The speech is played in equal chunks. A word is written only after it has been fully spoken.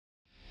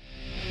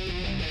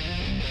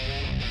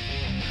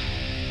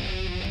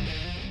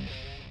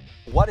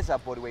What is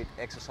up, Bodyweight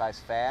exercise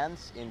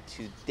fans? In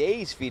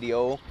today's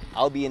video,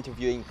 I'll be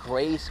interviewing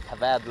Grace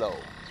Kavadlo.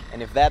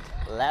 And if that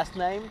last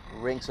name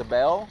rings a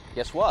bell,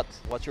 guess what?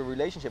 What's your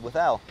relationship with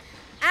Al?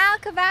 Al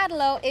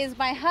Kavadlo is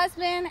my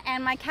husband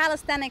and my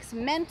calisthenics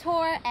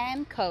mentor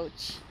and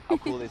coach. How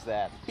cool is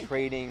that?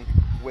 Training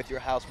with your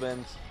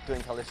husband,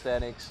 doing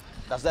calisthenics.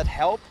 Does that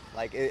help?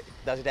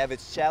 Does it have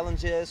its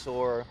challenges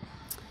or?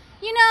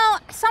 You know,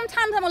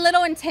 sometimes I'm a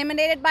little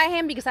intimidated by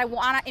him because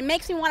it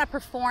makes me want to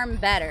perform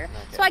better.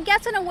 Okay. So I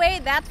guess in a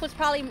way, that's what's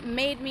probably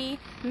made me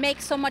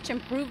make so much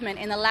improvement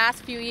in the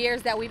last few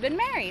years that we've been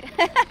married.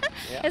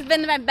 Yeah. It's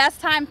been my best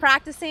time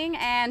practicing,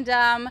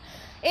 and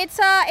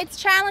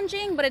it's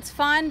challenging, but it's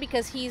fun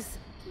because he's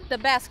the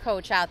best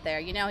coach out there.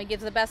 You know, he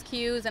gives the best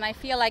cues, and I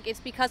feel like it's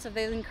because of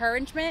his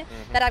encouragement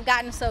that I've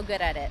gotten so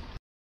good at it.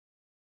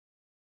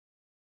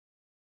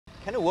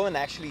 Can a woman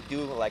actually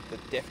do like the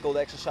difficult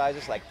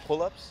exercises like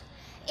pull-ups?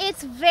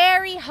 It's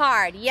very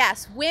hard,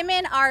 yes.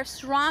 Women are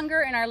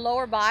stronger in our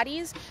lower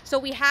bodies, so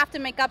we have to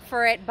make up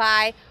for it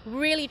by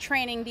really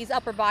training these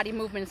upper body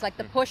movements like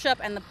the push-up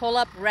and the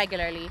pull-up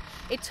regularly.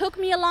 It took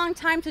me a long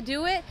time to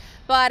do it,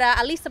 but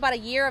at least about a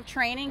year of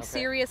training,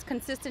 serious,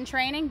 consistent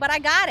training, but I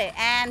got it,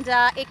 and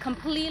it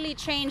completely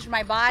changed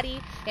my body.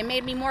 It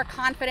made me more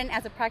confident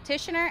as a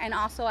practitioner and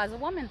also as a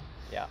woman.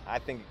 Yeah, I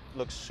think it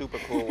looks super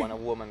cool when a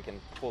woman can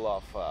pull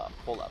off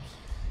pull-ups.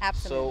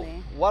 Absolutely.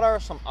 So what are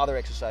some other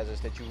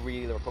exercises that you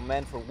really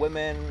recommend for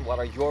women? What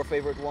are your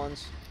favorite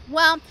ones?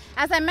 Well,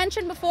 as I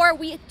mentioned before,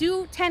 we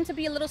do tend to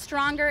be a little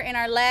stronger in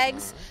our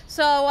legs.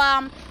 So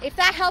if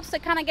that helps to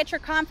kind of get your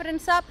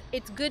confidence up,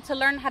 it's good to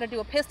learn how to do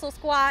a pistol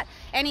squat,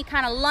 any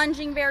kind of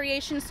lunging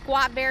variations,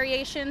 squat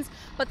variations.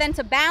 But then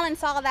to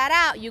balance all that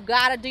out, you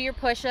gotta do your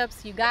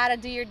push-ups, you gotta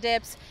do your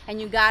dips,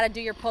 and you gotta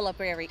do your pull-up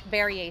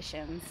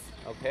variations.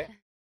 Okay.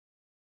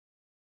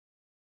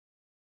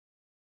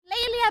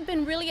 Lately, I've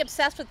been really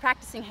obsessed with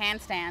practicing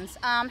handstands.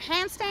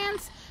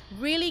 Handstands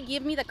really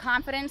give me the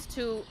confidence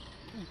to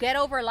get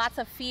over lots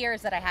of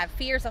fears that I have.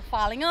 Fears of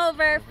falling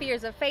over,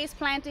 fears of face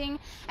planting.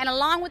 And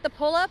along with the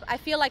pull-up, I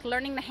feel like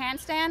learning the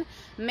handstand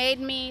made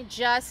me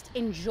just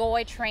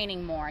enjoy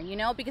training more, you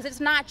know, because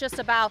it's not just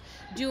about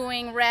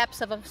doing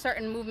reps of a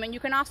certain movement. You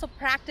can also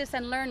practice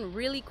and learn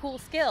really cool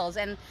skills.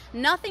 And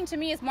nothing to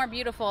me is more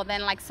beautiful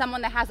than like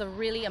someone that has a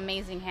really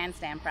amazing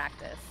handstand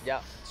practice.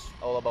 Yeah.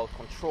 All about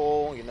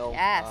control, you know,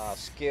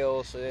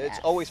 skills. It's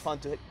always fun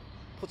to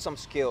put some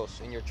skills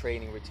in your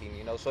training routine,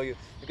 you know, so you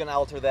can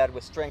alter that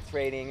with strength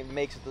training. It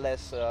makes it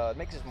less,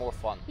 makes it more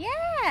fun.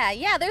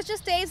 Yeah, there's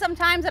just days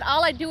sometimes that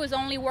all I do is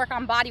only work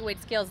on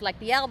bodyweight skills like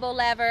the elbow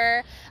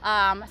lever,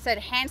 said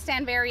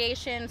handstand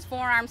variations,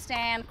 forearm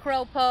stand,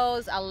 crow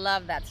pose. I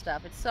love that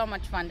stuff. It's so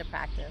much fun to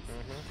practice.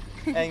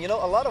 And you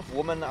know, a lot of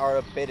women are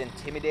a bit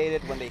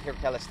intimidated when they hear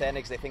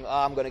calisthenics. They think,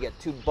 oh, I'm gonna get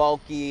too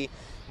bulky,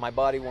 my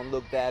body won't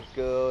look that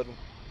good.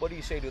 What do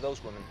you say to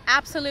those women?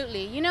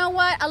 Absolutely. You know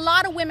what? A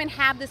lot of women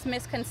have this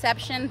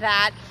misconception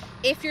that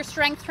if you're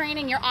strength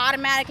training, you're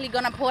automatically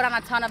gonna put on a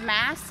ton of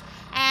mass.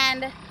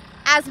 And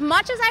as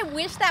much as I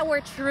wish that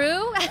were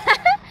true,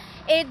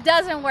 it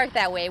doesn't work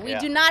that way. We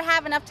do not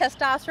have enough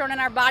testosterone in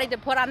our body to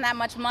put on that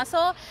much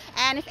muscle.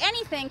 And if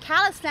anything,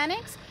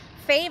 calisthenics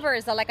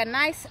favors like a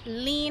nice,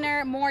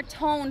 leaner, more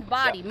toned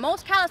body.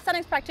 Most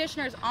calisthenics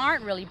practitioners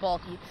aren't really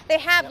bulky. They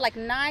have like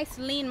nice,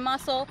 lean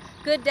muscle,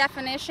 good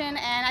definition,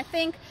 and I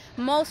think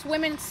most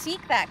women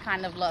seek that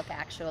kind of look,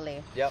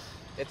 actually. Yep.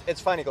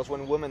 It's funny because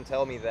when women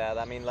tell me that,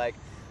 I mean, like,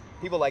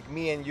 people like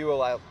me and you are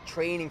like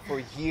training for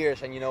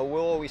years, and you know, we're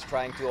always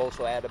trying to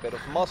also add a bit of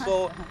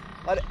muscle,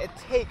 but it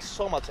takes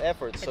so much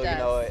effort. So, you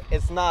know,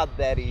 it's not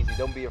that easy.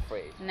 Don't be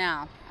afraid.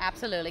 No,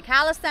 absolutely.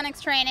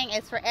 Calisthenics training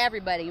is for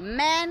everybody,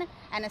 men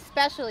and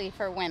especially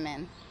for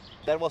women.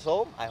 That was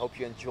all. I hope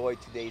you enjoyed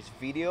today's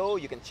video.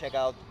 You can check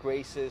out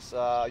Grace's,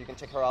 you can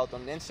check her out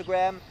on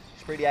Instagram.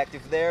 She's pretty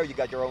active there. You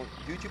got your own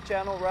YouTube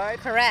channel, right?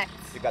 Correct.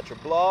 You got your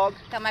blog.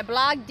 Got my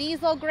blog,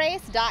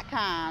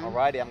 dieselgrace.com.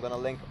 Alrighty, I'm gonna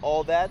link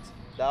all that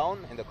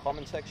down in the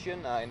comment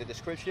section, in the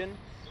description.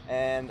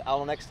 And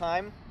until next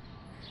time,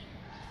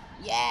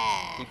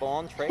 yeah, keep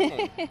on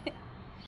training.